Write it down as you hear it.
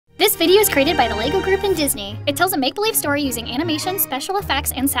This video is created by the LEGO Group and Disney. It tells a make-believe story using animation, special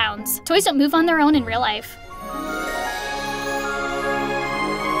effects, and sounds. Toys don't move on their own in real life.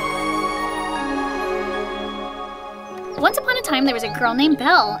 Once upon a time, there was a girl named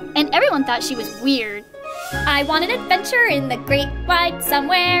Belle, and everyone thought she was weird. I want an adventure in the great wide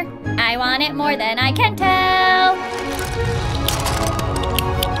somewhere. I want it more than I can tell.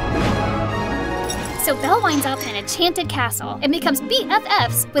 So Belle winds up in an enchanted castle and becomes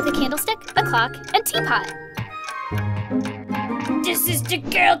BFFs with a candlestick, a clock, and teapot. This is the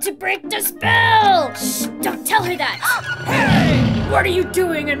girl to break the spell! Shh, don't tell her that! Hey! What are you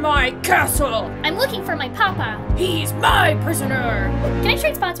doing in my castle? I'm looking for my papa. He's my prisoner! Can I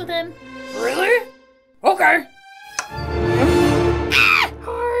trade spots with him? Really? Okay.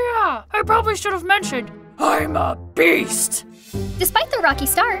 Oh yeah, I probably should have mentioned, I'm a beast! Despite their rocky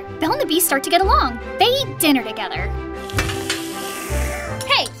start, Belle and the Beast start to get along. They eat dinner together.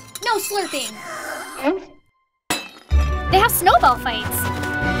 Hey, no slurping! They have snowball fights.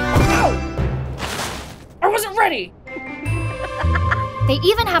 Ow! I wasn't ready! They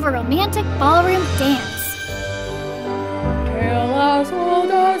even have a romantic ballroom dance. Tale as old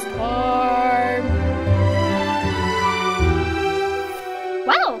as time.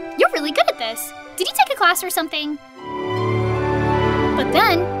 Wow, you're really good at this. Did you take a class or something? But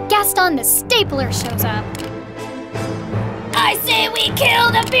then, Gaston the Stapler shows up. I say we kill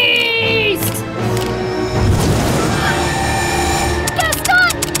the beast!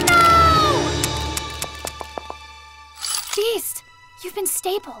 Gaston, no! Beast, you've been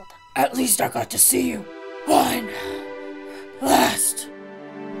stapled. At least I got to see you one last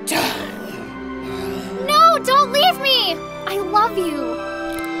time. No, don't leave me! I love you.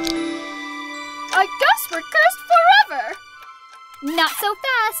 I guess we're cursed forever. Not so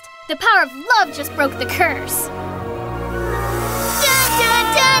fast! The power of love just broke the curse! Dun, dun,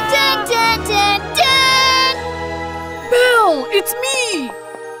 dun, dun, dun, dun, dun. Belle, it's me!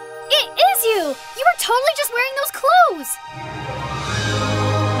 It is you! You were totally just wearing those clothes!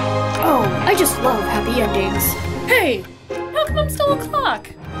 Oh, I just love happy endings. Hey, how come I'm still a clock?